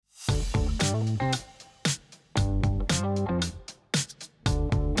Hey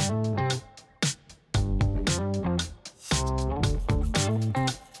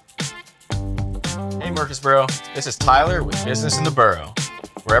Murfreesboro, this is Tyler with Business in the Borough,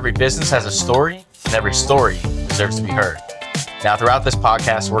 where every business has a story and every story deserves to be heard. Now, throughout this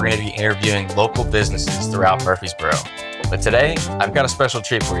podcast, we're going to be interviewing local businesses throughout Murfreesboro. But today, I've got a special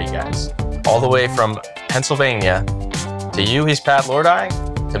treat for you guys. All the way from Pennsylvania. To you, he's Pat Lordi.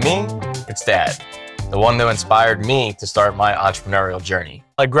 To me, it's Dad, the one who inspired me to start my entrepreneurial journey.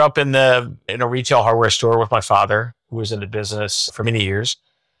 I grew up in a retail hardware store with my father, who was in the business for many years.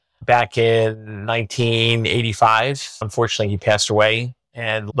 Back in 1985, unfortunately, he passed away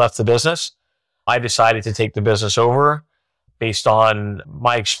and left the business. I decided to take the business over based on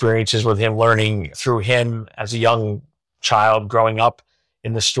my experiences with him, learning through him as a young child growing up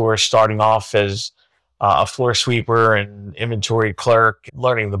in the store, starting off as a floor sweeper and inventory clerk,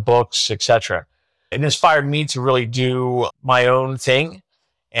 learning the books, etc. It inspired me to really do my own thing.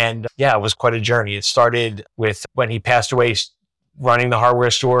 And yeah, it was quite a journey. It started with when he passed away, running the hardware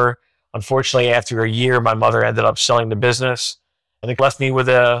store. Unfortunately, after a year, my mother ended up selling the business, and it left me with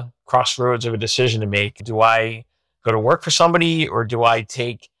a crossroads of a decision to make. Do I go to work for somebody, or do I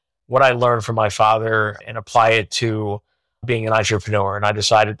take what I learned from my father and apply it to being an entrepreneur? And I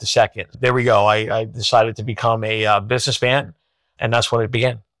decided the second. There we go. I decided to become a businessman, and that's when it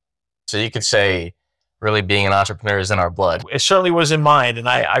began. So you could say really being an entrepreneur is in our blood. It certainly was in mine, and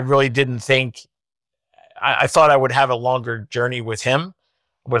I really didn't think, I thought I would have a longer journey with him,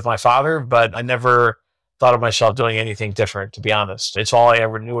 with my father, but I never thought of myself doing anything different, to be honest. It's all I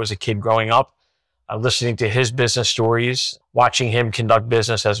ever knew as a kid growing up, listening to his business stories, watching him conduct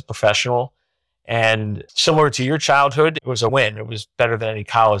business as a professional. And similar to your childhood, it was a win. It was better than any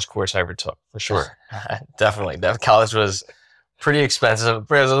college course I ever took, for sure. Definitely. That college was pretty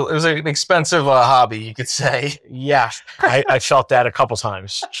expensive. It was an expensive hobby, you could say. Yeah, I felt that a couple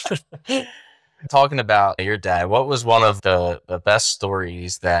times. Talking about your dad, what was one of the best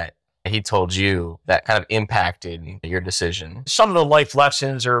stories that he told you that kind of impacted your decision? Some of the life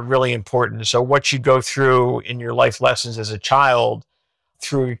lessons are really important. So what you go through in your life lessons as a child,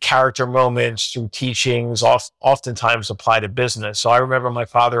 through character moments, through teachings, oftentimes apply to business. So I remember my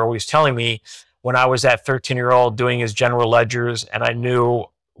father always telling me when I was that 13-year-old doing his general ledgers and I knew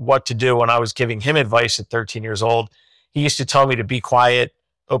what to do when I was giving him advice at 13 years old, he used to tell me to be quiet,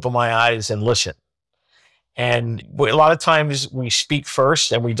 open my eyes, and listen. And a lot of times we speak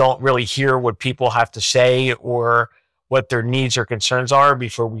first and we don't really hear what people have to say or what their needs or concerns are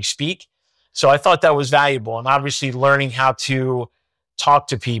before we speak. So I thought that was valuable. And obviously learning how to talk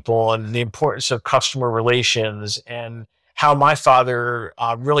to people and the importance of customer relations and how my father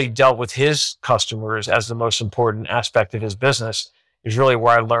really dealt with his customers as the most important aspect of his business is really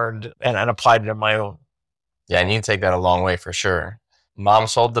where I learned and applied it in my own. Yeah, and you can take that a long way for sure. Mom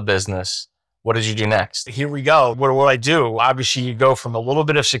sold the business. What did you do next? Here we go. What do I do? Obviously, you go from a little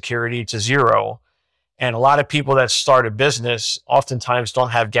bit of security to zero. And a lot of people that start a business oftentimes don't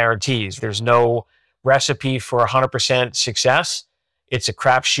have guarantees. There's no recipe for 100% success. It's a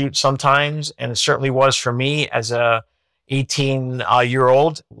crapshoot sometimes. And it certainly was for me as a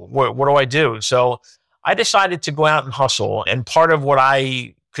 18-year-old. What do I do? So I decided to go out and hustle. And part of what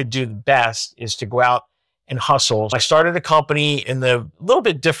I could do the best is to go out and hustle. I started a company in the little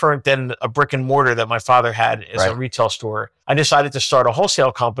bit different than a brick and mortar that my father had as a retail store. I decided to start a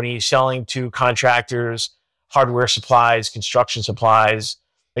wholesale company selling to contractors, hardware supplies, construction supplies,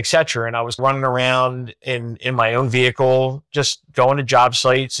 etc. And I was running around in my own vehicle, just going to job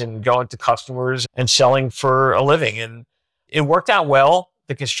sites and going to customers and selling for a living. And it worked out well.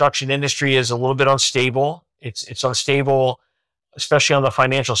 The construction industry is a little bit unstable. It's unstable, especially on the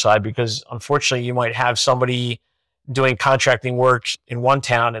financial side, because unfortunately you might have somebody doing contracting work in one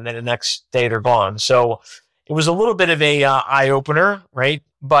town and then the next day they're gone. So it was a little bit of a eye opener, right?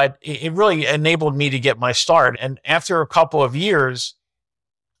 But it really enabled me to get my start. And after a couple of years,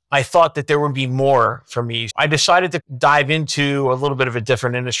 I thought that there would be more for me. I decided to dive into a little bit of a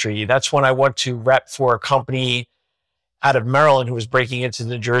different industry. That's when I went to rep for a company out of Maryland who was breaking into the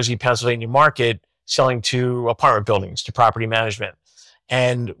New Jersey, Pennsylvania market, selling to apartment buildings, to property management.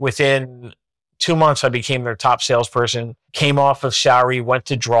 And within 2 months, I became their top salesperson, came off of salary, went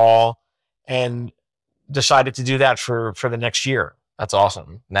to draw, and decided to do that for the next year. That's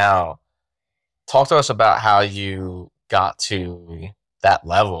awesome. Now, talk to us about how you got to that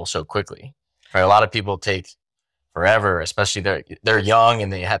level so quickly. Right? A lot of people take forever, especially they're young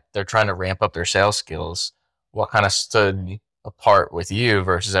and they're trying to ramp up their sales skills. What kind of stood apart with you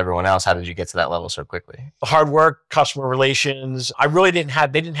versus everyone else? How did you get to that level so quickly? Hard work, customer relations. They didn't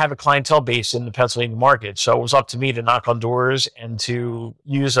have a clientele base in the Pennsylvania market. So it was up to me to knock on doors and to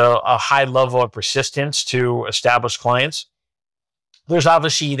use a high level of persistence to establish clients. There's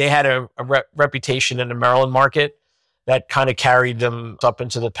obviously, they had a reputation in the Maryland market that kind of carried them up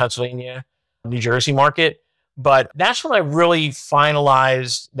into the Pennsylvania, New Jersey market. But that's when I really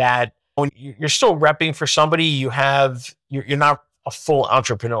finalized that when you're still repping for somebody, you're not a full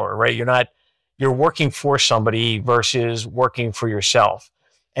entrepreneur, right? You're working for somebody versus working for yourself.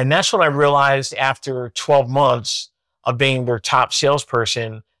 And that's when I realized after 12 months of being their top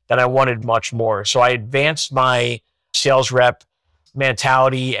salesperson that I wanted much more. So I advanced my sales rep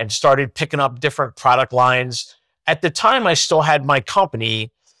mentality and started picking up different product lines. At the time, I still had my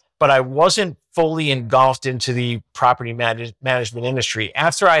company, but I wasn't fully engulfed into the property management industry.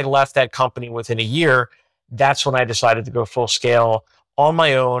 After I left that company within a year, that's when I decided to go full scale on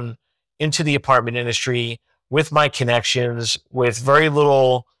my own into the apartment industry with my connections, with very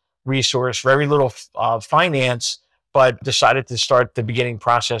little resource, very little finance, but decided to start the beginning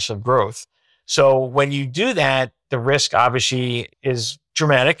process of growth. So when you do that, the risk obviously is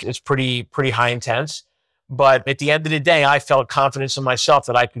dramatic. It's pretty high intense. But at the end of the day, I felt confidence in myself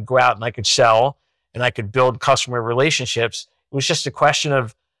that I could go out and I could sell and I could build customer relationships. It was just a question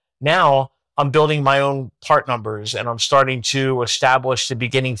of now I'm building my own part numbers and I'm starting to establish the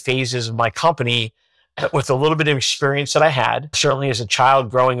beginning phases of my company with a little bit of experience that I had, certainly as a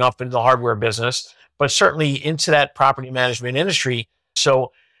child growing up in the hardware business, but certainly into that property management industry.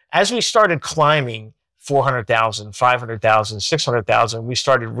 So as we started climbing 400,000, 500,000, 600,000, we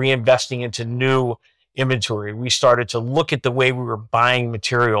started reinvesting into new inventory. We started to look at the way we were buying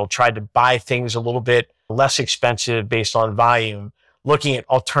material, tried to buy things a little bit less expensive based on volume, looking at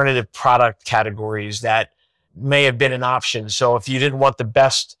alternative product categories that may have been an option. So if you didn't want the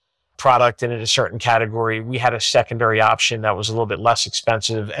best product in a certain category, we had a secondary option that was a little bit less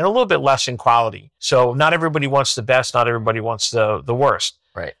expensive and a little bit less in quality. So not everybody wants the best, not everybody wants the worst.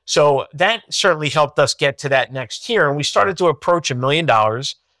 Right. So that certainly helped us get to that next tier. And we started to approach $1 million.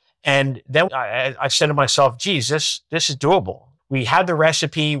 And then I said to myself, geez, this is doable. We had the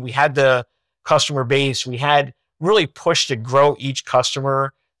recipe, we had the customer base, we had really pushed to grow each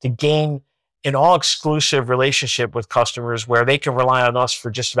customer to gain an all-exclusive relationship with customers where they can rely on us for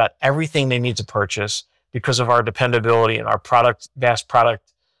just about everything they need to purchase because of our dependability and our vast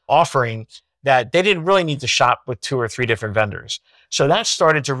product offering, that they didn't really need to shop with 2 or 3 different vendors. So that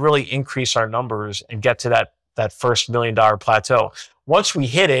started to really increase our numbers and get to that first $1 million plateau. Once we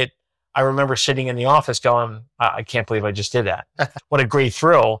hit it, I remember sitting in the office going, I can't believe I just did that. What a great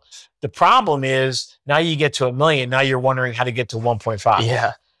thrill. The problem is now you get to $1 million. Now you're wondering how to get to 1.5.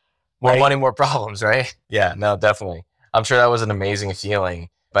 Yeah. More right? money, more problems, right? Yeah, no, definitely. I'm sure that was an amazing feeling,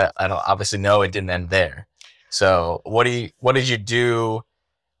 but I don't obviously know it didn't end there. So what did you do?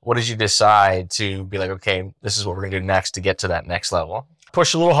 What did you decide to be like, okay, this is what we're going to do next to get to that next level?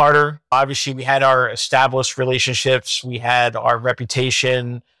 Push a little harder. Obviously, we had our established relationships. We had our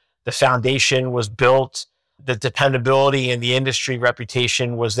reputation. The foundation was built. The dependability and the industry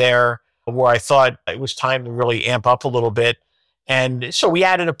reputation was there, where I thought it was time to really amp up a little bit. And so we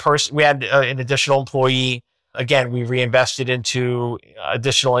added an additional employee. Again, we reinvested into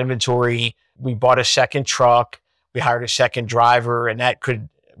additional inventory. We bought a second truck. We hired a second driver, and that could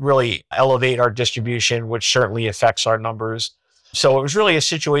really elevate our distribution, which certainly affects our numbers. So it was really a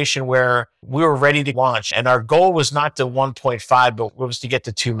situation where we were ready to launch, and our goal was not to 1.5, but it was to get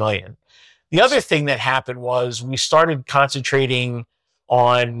to 2 million. The other thing that happened was we started concentrating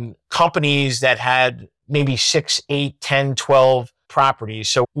on companies that had maybe 6, 8, 10, 12 properties.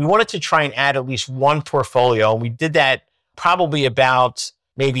 So we wanted to try and add at least one portfolio. We did that probably about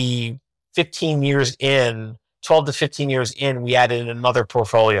maybe 15 years in, 12 to 15 years in, we added another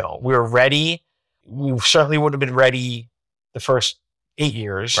portfolio. We were ready. We certainly would have been ready the first 8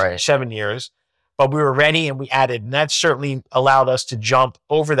 years, right. 7 years, but we were ready and we added, and that certainly allowed us to jump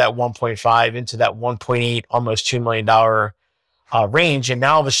over that 1.5 into that 1.8, almost $2 million range. And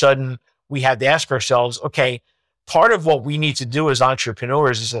now all of a sudden we had to ask ourselves, okay, part of what we need to do as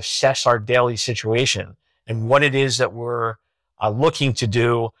entrepreneurs is assess our daily situation and what it is that we're looking to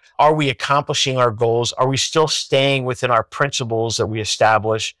do. Are we accomplishing our goals? Are we still staying within our principles that we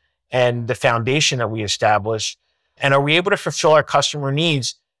establish and the foundation that we establish? And are we able to fulfill our customer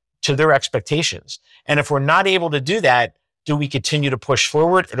needs to their expectations? And if we're not able to do that, do we continue to push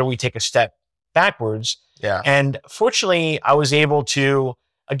forward or do we take a step backwards? Yeah. And fortunately, I was able to,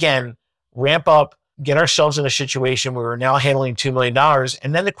 again, ramp up, get ourselves in a situation where we're now handling $2 million.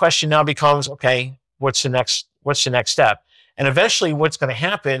 And then the question now becomes, okay, what's the next step? And eventually what's going to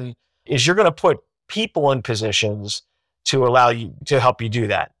happen is you're going to put people in positions to allow you to help you do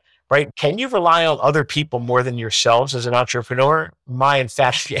that, right? Can you rely on other people more than yourselves as an entrepreneur? My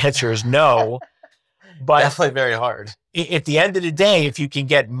emphatic answer is no. But Definitely very hard. At the end of the day, if you can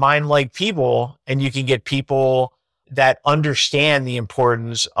get mind-like people and you can get people that understand the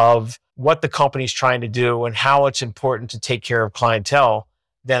importance of what the company's trying to do and how it's important to take care of clientele,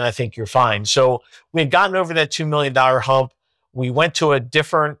 then I think you're fine. So we had gotten over that $2 million hump. We went to a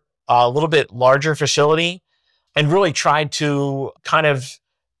different, a little bit larger facility and really tried to kind of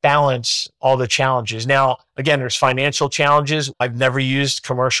balance all the challenges. Now, again, there's financial challenges. I've never used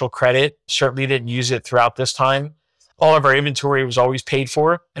commercial credit, certainly didn't use it throughout this time. All of our inventory was always paid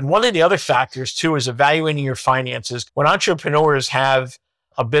for. And one of the other factors too is evaluating your finances. When entrepreneurs have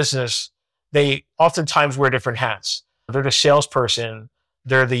a business, they oftentimes wear different hats. They're the salesperson,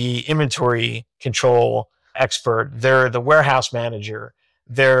 they're the inventory control expert, they're the warehouse manager,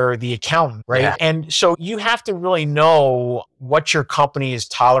 they're the accountant, right? Yeah. And so you have to really know what your company is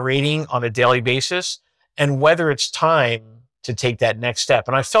tolerating on a daily basis and whether it's time to take that next step.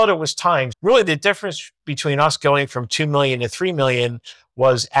 And I felt it was time. Really, the difference between us going from 2 million to 3 million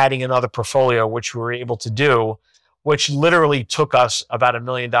was adding another portfolio, which we were able to do, which literally took us about $1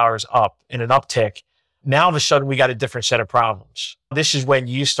 million up in an uptick. Now, all of a sudden, we got a different set of problems. This is when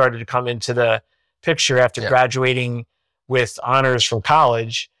you started to come into the picture after graduating with honors from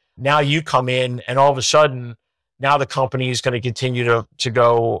college. Now you come in and all of a sudden, now the company is going to continue to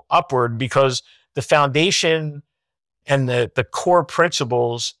go upward because the foundation and the core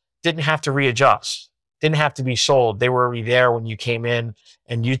principles didn't have to readjust, didn't have to be sold. They were already there when you came in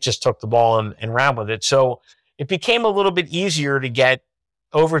and you just took the ball and ran with it. So it became a little bit easier to get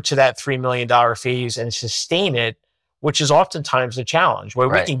over to that $3 million phase and sustain it, which is oftentimes the challenge where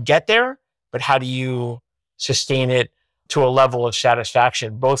we can get there, but how do you sustain it to a level of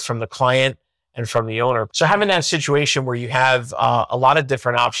satisfaction, both from the client and from the owner? So having that situation where you have a lot of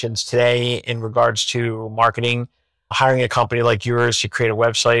different options today in regards to marketing, hiring a company like yours to create a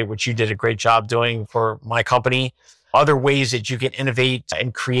website, which you did a great job doing for my company, other ways that you can innovate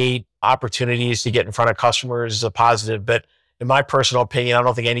and create opportunities to get in front of customers is a positive. But in my personal opinion, I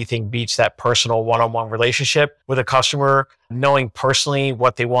don't think anything beats that personal one-on-one relationship with a customer, knowing personally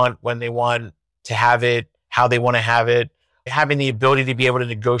what they want, when they want to have it, how they want to have it, having the ability to be able to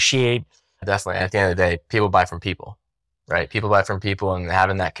negotiate. Definitely. At the end of the day, people buy from people, right? People buy from people, and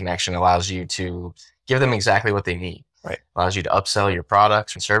having that connection allows you to give them exactly what they need. Right. Allows you to upsell your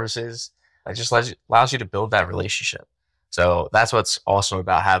products and services. It just allows you to build that relationship. So that's what's awesome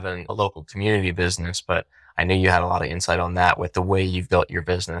about having a local community business. But I knew you had a lot of insight on that with the way you've built your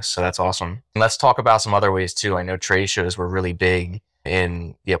business. So that's awesome. And let's talk about some other ways too. I know trade shows were really big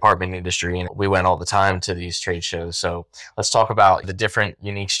in the apartment industry, and we went all the time to these trade shows. So let's talk about the different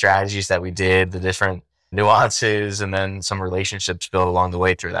unique strategies that we did, the different nuances, and then some relationships built along the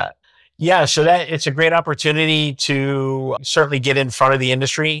way through that. Yeah, so that it's a great opportunity to certainly get in front of the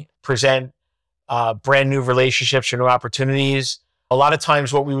industry, present brand new relationships or new opportunities. A lot of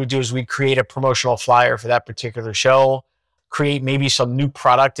times what we would do is we'd create a promotional flyer for that particular show, create maybe some new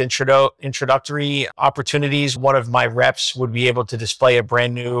product introductory opportunities. One of my reps would be able to display a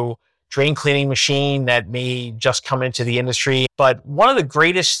brand new drain cleaning machine that may just come into the industry. But one of the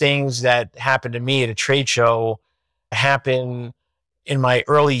greatest things that happened to me at a trade show happened in my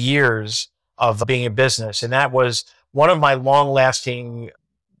early years of being in business. And that was one of my long-lasting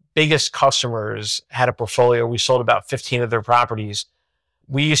biggest customers had a portfolio. We sold about 15 of their properties.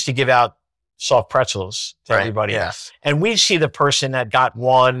 We used to give out soft pretzels to everybody. Yes. And we'd see the person that got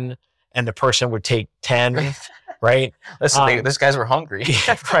one and the person would take 10, right? Listen, these guys were hungry.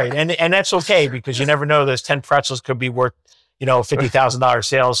 Right. And that's okay because you never know, those 10 pretzels could be worth, $50,000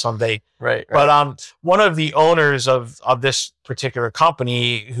 sales someday. Right. But one of the owners of this particular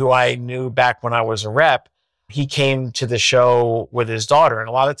company who I knew back when I was a rep, he came to the show with his daughter. And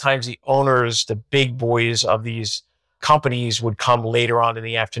a lot of times the owners, the big boys of these companies would come later on in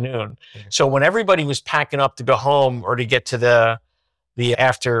the afternoon. Mm-hmm. So when everybody was packing up to go home or to get to the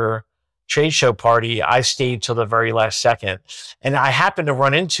after trade show party, I stayed till the very last second. And I happened to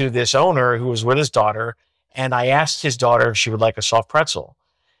run into this owner who was with his daughter. And I asked his daughter if she would like a soft pretzel.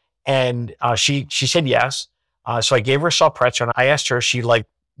 And she said yes. So I gave her a soft pretzel. And I asked her if she liked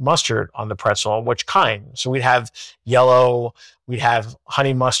mustard on the pretzel, which kind. So we'd have yellow, we'd have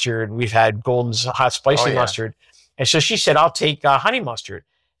honey mustard, we've had Golden's hot spicy mustard. And so she said, I'll take honey mustard.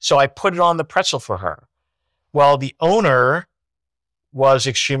 So I put it on the pretzel for her. Well, the owner was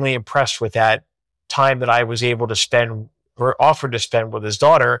extremely impressed with that time that I was able to spend or offered to spend with his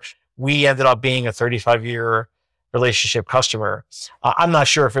daughter. We ended up being a 35-year relationship customer. I'm not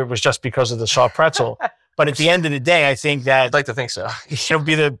sure if it was just because of the soft pretzel, but at the end of the day, I think that I'd like to think so. it'll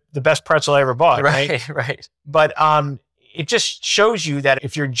be the best pretzel I ever bought. Right. Right. But it just shows you that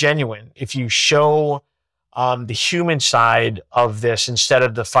if you're genuine, if you show the human side of this instead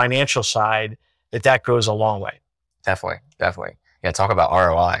of the financial side, that goes a long way. Definitely. Yeah, talk about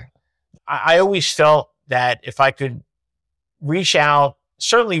ROI. I always felt that if I could reach out,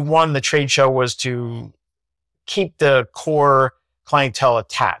 certainly one, the trade show was to keep the core clientele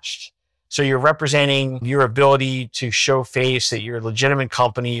attached. So you're representing your ability to show face that you're a legitimate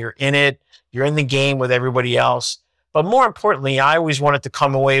company, you're in it, you're in the game with everybody else. But more importantly, I always wanted to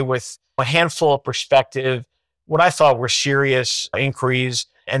come away with a handful of perspective, what I thought were serious inquiries,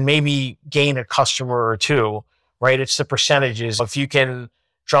 and maybe gain a customer or two, right? It's the percentages. If you can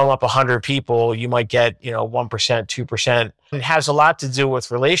drum up 100 people, you might get, 1%, 2%. It has a lot to do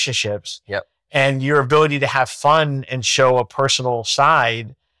with relationships. Yep. And your ability to have fun and show a personal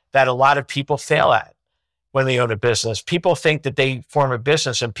side that a lot of people fail at when they own a business. People think that they form a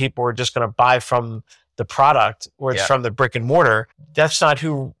business and people are just going to buy from the product or it's from the brick and mortar. That's not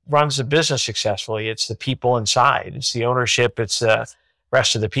who runs the business successfully. It's the people inside. It's the ownership. It's the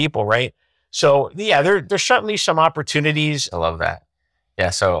rest of the people, right? So yeah, there's certainly some opportunities. I love that. Yeah,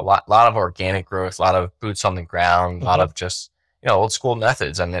 so a lot of organic growth, a lot of boots on the ground, a lot of just, old school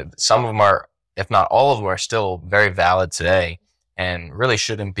methods. And some of them are, if not all of them, are still very valid today and really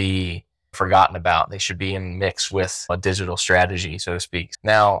shouldn't be forgotten about. They should be in mix with a digital strategy, so to speak.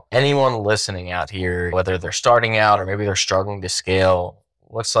 Now, anyone listening out here, whether they're starting out or maybe they're struggling to scale,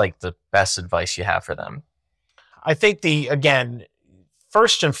 what's like the best advice you have for them? I think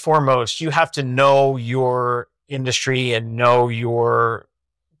first and foremost, you have to know your industry and know your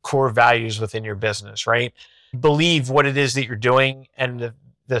core values within your business, right? Believe what it is that you're doing and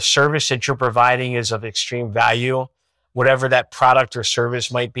the service that you're providing is of extreme value, whatever that product or service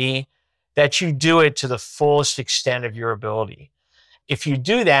might be, that you do it to the fullest extent of your ability. If you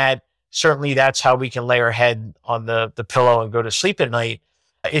do that, certainly that's how we can lay our head on the pillow and go to sleep at night.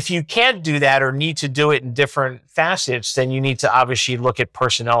 If you can't do that or need to do it in different facets, then you need to obviously look at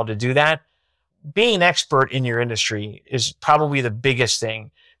personnel to do that. Being an expert in your industry is probably the biggest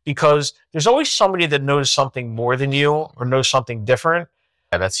thing because there's always somebody that knows something more than you or knows something different.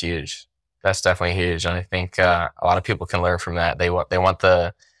 Yeah, that's huge. That's definitely huge. And I think a lot of people can learn from that. They want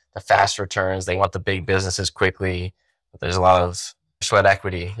the fast returns. They want the big businesses quickly. But there's a lot of sweat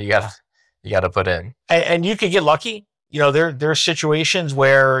equity you gotta put in. And you could get lucky. There are situations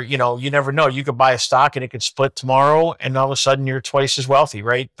where, you never know. You could buy a stock and it could split tomorrow and all of a sudden you're twice as wealthy,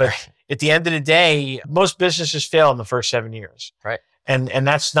 right? But at the end of the day, most businesses fail in the first 7 years. Right. And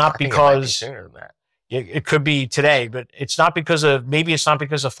that's not because sooner than that. It could be today, but it's not because of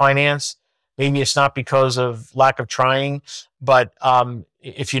finance. Maybe it's not because of lack of trying, but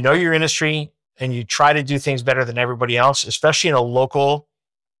if you know your industry and you try to do things better than everybody else, especially in a local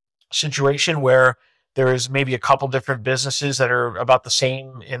situation where there is maybe a couple different businesses that are about the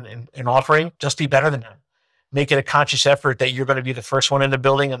same in offering, just be better than them. Make it a conscious effort that you're going to be the first one in the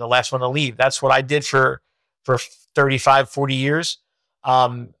building and the last one to leave. That's what I did for 35, 40 years.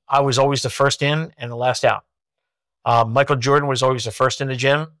 I was always the first in and the last out. Michael Jordan was always the first in the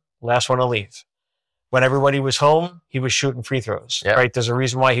gym, last one to leave. When everybody was home, he was shooting free throws, right? There's a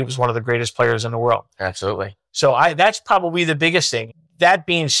reason why he was one of the greatest players in the world. Absolutely. So that's probably the biggest thing. That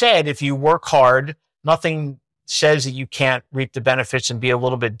being said, if you work hard, nothing says that you can't reap the benefits and be a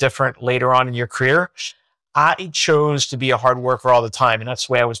little bit different later on in your career. I chose to be a hard worker all the time. And that's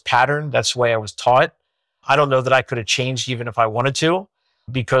the way I was patterned. That's the way I was taught. I don't know that I could have changed even if I wanted to,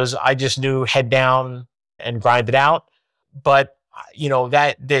 because I just knew head down and grind it out. But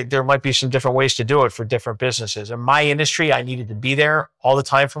that there might be some different ways to do it for different businesses. In my industry, I needed to be there all the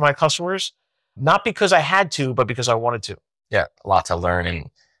time for my customers, not because I had to, but because I wanted to. Yeah, a lot to learn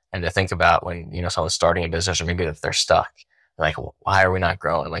and to think about when someone's starting a business, or maybe if they're stuck. Like, why are we not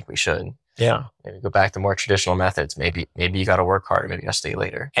growing like we should? Yeah. Maybe go back to more traditional methods. Maybe you got to work harder. Maybe you got to stay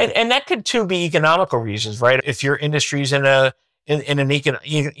later. And that could too be economical reasons, right? If your industry's in an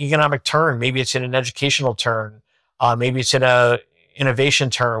economic turn, maybe it's in an educational turn, maybe it's in a innovation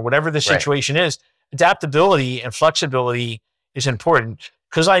turn, whatever the situation is, adaptability and flexibility is important.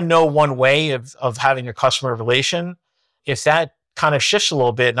 Because I know one way of having a customer relation, if that kind of shifts a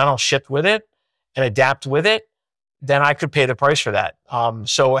little bit and I don't shift with it and adapt with it, then I could pay the price for that.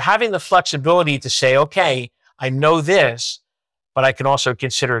 So having the flexibility to say, okay, I know this, but I can also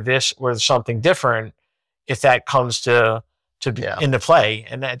consider this or something different if that comes to into play.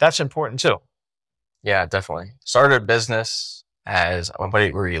 And that's important too. Yeah, definitely. Started a business as, what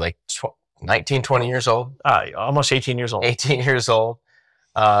were you, like 19, 20 years old? Almost 18 years old. 18 years old.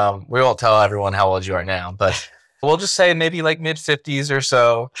 We won't tell everyone how old you are now, but we'll just say maybe like mid 50s or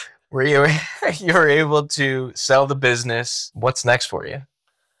so, where you're able to sell the business. What's next for you?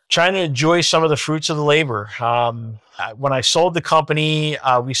 Trying to enjoy some of the fruits of the labor. When I sold the company,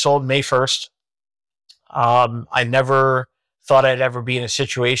 we sold May 1st. I never thought I'd ever be in a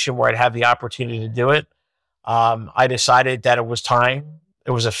situation where I'd have the opportunity to do it. I decided that it was time.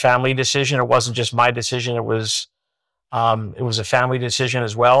 It was a family decision. It wasn't just my decision. It was a family decision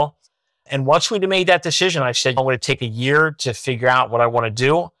as well. And once we made that decision, I said, I'm going to take a year to figure out what I want to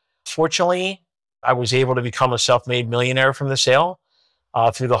do. Fortunately, I was able to become a self-made millionaire from the sale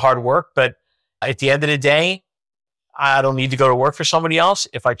through the hard work. But at the end of the day, I don't need to go to work for somebody else.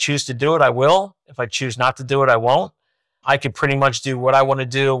 If I choose to do it, I will. If I choose not to do it, I won't. I could pretty much do what I want to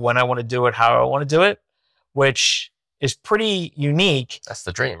do, when I want to do it, how I want to do it, which is pretty unique. That's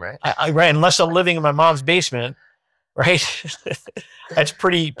the dream, right? Right. Unless I'm living in my mom's basement, right? That's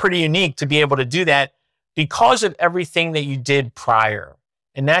pretty unique to be able to do that because of everything that you did prior.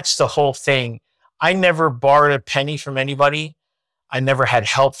 And that's the whole thing. I never borrowed a penny from anybody. I never had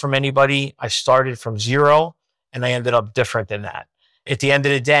help from anybody. I started from zero and I ended up different than that. At the end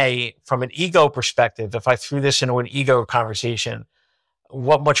of the day, from an ego perspective, if I threw this into an ego conversation,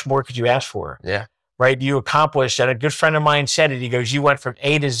 what much more could you ask for? Yeah. Right? You accomplished, and a good friend of mine said it. He goes, you went from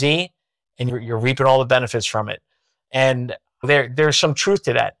A to Z and you're reaping all the benefits from it. And there's some truth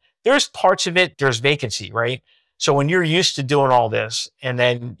to that. There's parts of it, there's vacancy, right? So when you're used to doing all this and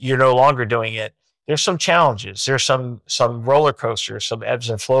then you're no longer doing it, there's some challenges. There's some roller coasters, some ebbs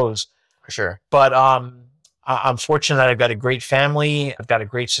and flows. For sure. But I'm fortunate that I've got a great family. I've got a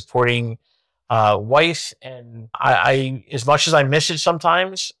great supporting wife. And I, as much as I miss it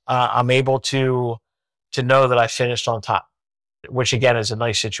sometimes, I'm able to know that I finished on top, which again is a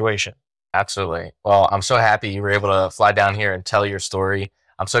nice situation. Absolutely. Well, I'm so happy you were able to fly down here and tell your story.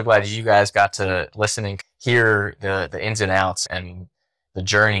 I'm so glad you guys got to listen and hear the ins and outs and the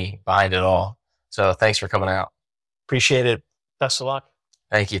journey behind it all. So thanks for coming out. Appreciate it. Best of luck.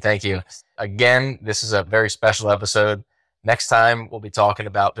 Thank you. Thank you. Again, this is a very special episode. Next time, we'll be talking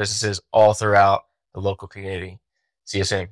about businesses all throughout the local community. See you soon.